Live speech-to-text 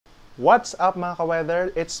What's up mga ka-weather?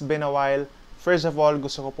 It's been a while. First of all,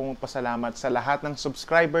 gusto ko pong magpasalamat sa lahat ng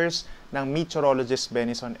subscribers ng Meteorologist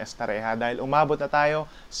Benison Estareja dahil umabot na tayo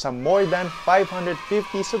sa more than 550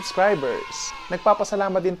 subscribers.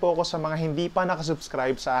 Nagpapasalamat din po ako sa mga hindi pa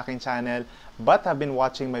nakasubscribe sa aking channel but have been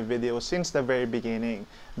watching my videos since the very beginning.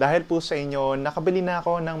 Dahil po sa inyo, nakabili na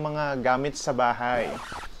ako ng mga gamit sa bahay.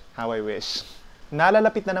 How I wish.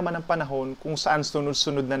 Nalalapit na naman ang panahon kung saan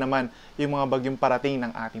sunod-sunod na naman yung mga bagyong parating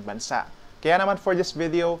ng ating bansa. Kaya naman for this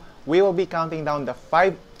video, we will be counting down the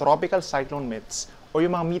 5 tropical cyclone myths o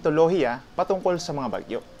yung mga mitolohiya patungkol sa mga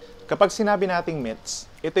bagyo. Kapag sinabi nating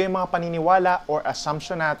myths, ito yung mga paniniwala or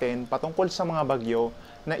assumption natin patungkol sa mga bagyo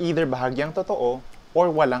na either bahagyang totoo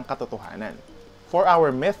or walang katotohanan. For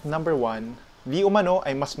our myth number 1, di umano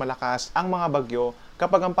ay mas malakas ang mga bagyo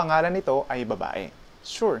kapag ang pangalan nito ay babae.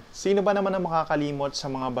 Sure, sino ba naman ang makakalimot sa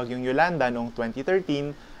mga bagyong Yolanda noong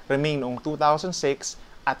 2013, Remain noong 2006,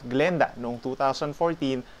 at Glenda noong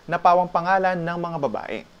 2014 na pawang pangalan ng mga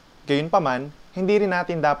babae. Gayunpaman, hindi rin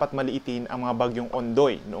natin dapat maliitin ang mga bagyong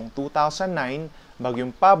Ondoy noong 2009,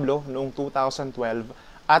 bagyong Pablo noong 2012,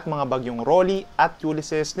 at mga bagyong Rolly at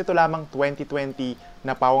Ulysses nito lamang 2020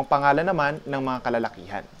 na pawang pangalan naman ng mga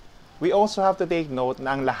kalalakihan. We also have to take note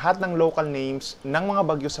na ang lahat ng local names ng mga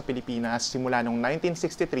bagyo sa Pilipinas simula noong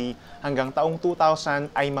 1963 hanggang taong 2000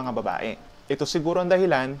 ay mga babae. Ito siguro ang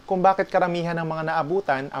dahilan kung bakit karamihan ng mga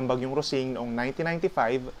naabutan ang bagyong Rosing noong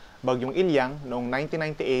 1995, bagyong Ilyang noong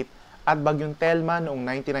 1998, at bagyong Telma noong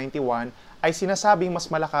 1991 ay sinasabing mas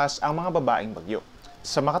malakas ang mga babaeng bagyo.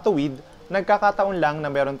 Sa makatuwid, nagkakataon lang na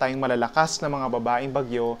meron tayong malalakas na mga babaeng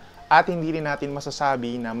bagyo at hindi rin natin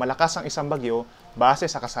masasabi na malakas ang isang bagyo base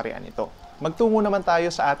sa kasarian nito. Magtungo naman tayo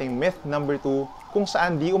sa ating myth number 2 kung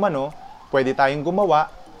saan di umano pwede tayong gumawa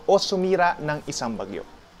o sumira ng isang bagyo.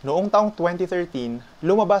 Noong taong 2013,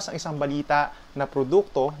 lumabas ang isang balita na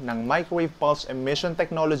produkto ng microwave pulse emission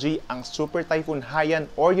technology ang Super Typhoon Haiyan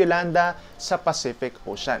or Yolanda sa Pacific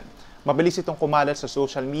Ocean. Mabilis itong kumalat sa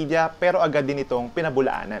social media pero agad din itong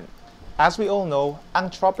pinabulaanan. As we all know,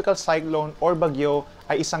 ang tropical cyclone or bagyo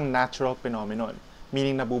ay isang natural phenomenon,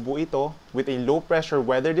 meaning nabubuo ito with a low pressure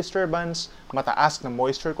weather disturbance, mataas na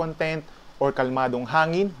moisture content, or kalmadong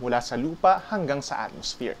hangin mula sa lupa hanggang sa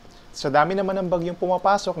atmosphere. Sa dami naman ng bagyong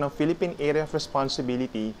pumapasok ng Philippine Area of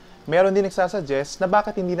Responsibility, meron din nagsasuggest na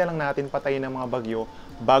bakit hindi na lang natin patayin ang mga bagyo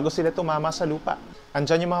bago sila tumama sa lupa.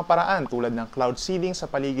 Andyan yung mga paraan tulad ng cloud seeding sa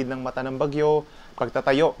paligid ng mata ng bagyo,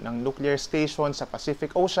 pagtatayo ng nuclear station sa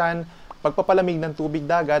Pacific Ocean, pagpapalamig ng tubig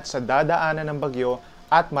dagat sa dadaanan ng bagyo,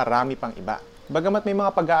 at marami pang iba. Bagamat may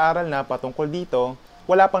mga pag-aaral na patungkol dito,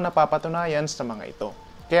 wala pang napapatunayan sa mga ito.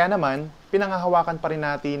 Kaya naman, pinangahawakan pa rin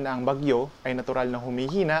natin na ang bagyo ay natural na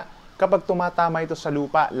humihina kapag tumatama ito sa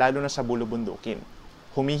lupa lalo na sa bulubundukin.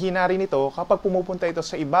 Humihina rin ito kapag pumupunta ito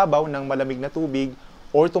sa ibabaw ng malamig na tubig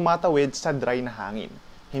o tumatawid sa dry na hangin.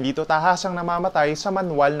 Hindi ito tahasang namamatay sa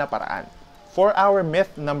manual na paraan. For our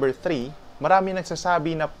myth number 3, marami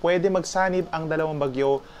nagsasabi na pwede magsanib ang dalawang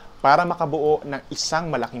bagyo para makabuo ng isang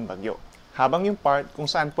malaking bagyo. Habang yung part kung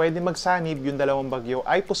saan pwede magsanib yung dalawang bagyo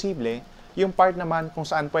ay posible, yung part naman kung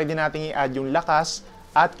saan pwede nating i-add yung lakas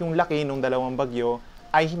at yung laki ng dalawang bagyo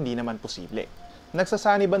ay hindi naman posible.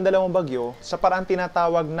 Nagsasanib ang dalawang bagyo sa parang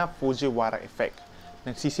tinatawag na Fujiwhara Effect.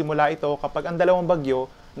 Nagsisimula ito kapag ang dalawang bagyo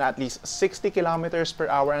na at least 60 km per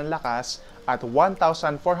hour ang lakas at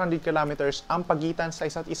 1,400 km ang pagitan sa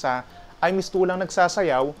isa't isa ay mistulang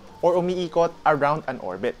nagsasayaw or umiikot around an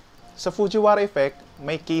orbit. Sa Fujiwhara Effect,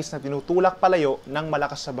 may case na tinutulak palayo ng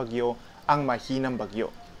malakas sa bagyo ang mahinang bagyo.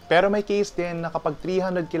 Pero may case din na kapag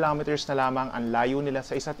 300 kilometers na lamang ang layo nila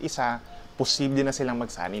sa isa't isa, posible na silang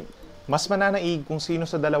magsanib. Mas mananaig kung sino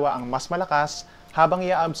sa dalawa ang mas malakas habang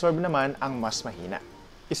i-absorb naman ang mas mahina.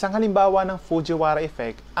 Isang halimbawa ng Fujiwhara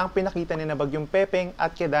Effect ang pinakita ni na bagyong Pepeng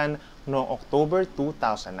at Kedan noong October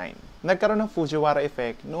 2009. Nagkaroon ng Fujiwhara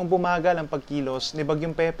Effect noong bumagal ang pagkilos ni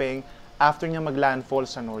bagyong Pepeng after niya maglandfall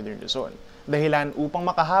sa Northern Luzon. Dahilan upang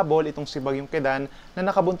makahabol itong si bagyong Kedan na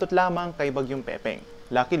nakabuntot lamang kay bagyong Pepeng.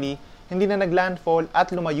 Luckily, hindi na naglandfall at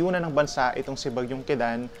lumayo na ng bansa itong si bagyong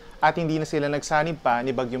Kedan at hindi na sila nagsanib pa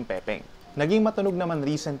ni bagyong Pepeng. Naging matunog naman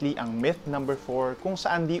recently ang myth number 4 kung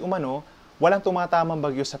saan di umano walang tumatamang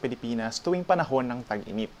bagyo sa Pilipinas tuwing panahon ng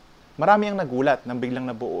tag-init. Marami ang nagulat nang biglang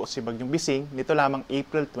nabuo si bagyong Bising nito lamang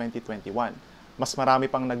April 2021. Mas marami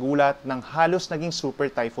pang nagulat nang halos naging super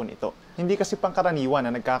typhoon ito. Hindi kasi pangkaraniwan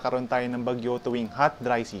na nagkakaroon tayo ng bagyo tuwing hot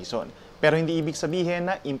dry season. Pero hindi ibig sabihin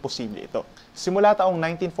na imposible ito. Simula taong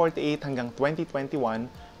 1948 hanggang 2021,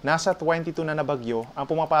 nasa 22 na bagyo ang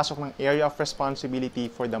pumapasok ng Area of Responsibility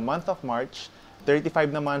for the month of March, 35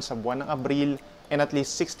 naman sa buwan ng Abril, and at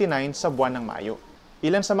least 69 sa buwan ng Mayo.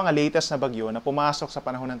 Ilan sa mga latest na bagyo na pumasok sa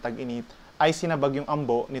panahon ng tag-init ay sina Bagyong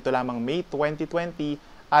Ambo nito lamang May 2020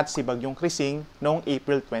 at si Bagyong Krising noong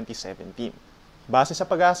April 2017. Base sa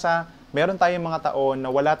pag-asa, meron tayong mga taon na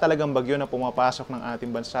wala talagang bagyo na pumapasok ng ating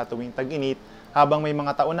bansa tuwing tag-init, habang may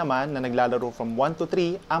mga taon naman na naglalaro from 1 to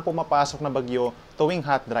 3 ang pumapasok na bagyo tuwing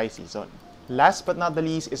hot dry season. Last but not the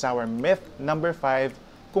least is our myth number 5,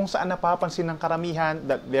 kung saan napapansin ng karamihan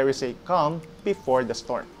that there is a calm before the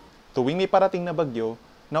storm. Tuwing may parating na bagyo,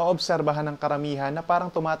 naoobserbahan ng karamihan na parang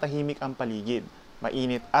tumatahimik ang paligid,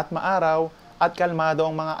 mainit at maaraw, at kalmado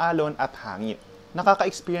ang mga alon at hangin.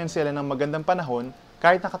 Nakaka-experience sila ng magandang panahon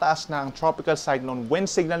kahit nakataas na ang tropical cyclone wind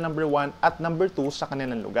signal number 1 at number 2 sa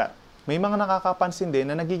kanilang lugar. May mga nakakapansin din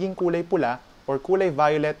na nagiging kulay pula or kulay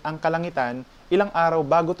violet ang kalangitan ilang araw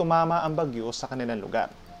bago tumama ang bagyo sa kanilang lugar.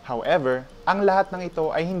 However, ang lahat ng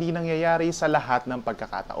ito ay hindi nangyayari sa lahat ng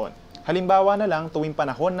pagkakataon. Halimbawa na lang tuwing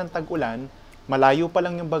panahon ng tag-ulan, malayo pa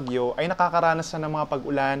lang yung bagyo ay nakakaranas na ng mga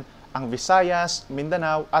pag-ulan ang Visayas,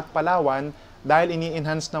 Mindanao at Palawan dahil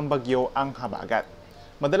ini-enhance ng bagyo ang habagat.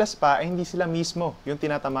 Madalas pa ay hindi sila mismo yung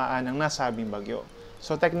tinatamaan ng nasabing bagyo.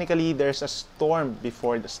 So technically, there's a storm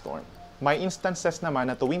before the storm. May instances naman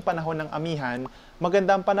na tuwing panahon ng amihan,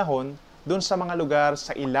 maganda ang panahon dun sa mga lugar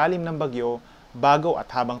sa ilalim ng bagyo bago at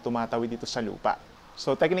habang tumatawid dito sa lupa.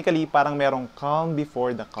 So technically, parang merong calm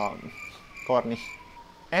before the calm. Corny.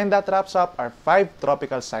 And that wraps up our 5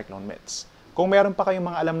 tropical cyclone myths. Kung meron pa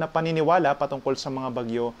kayong mga alam na paniniwala patungkol sa mga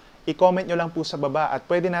bagyo, i-comment nyo lang po sa baba at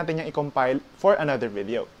pwede natin yung i-compile for another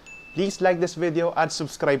video. Please like this video at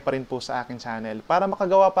subscribe pa rin po sa akin channel para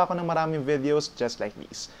makagawa pa ako ng maraming videos just like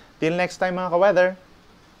this. Till next time mga ka-weather!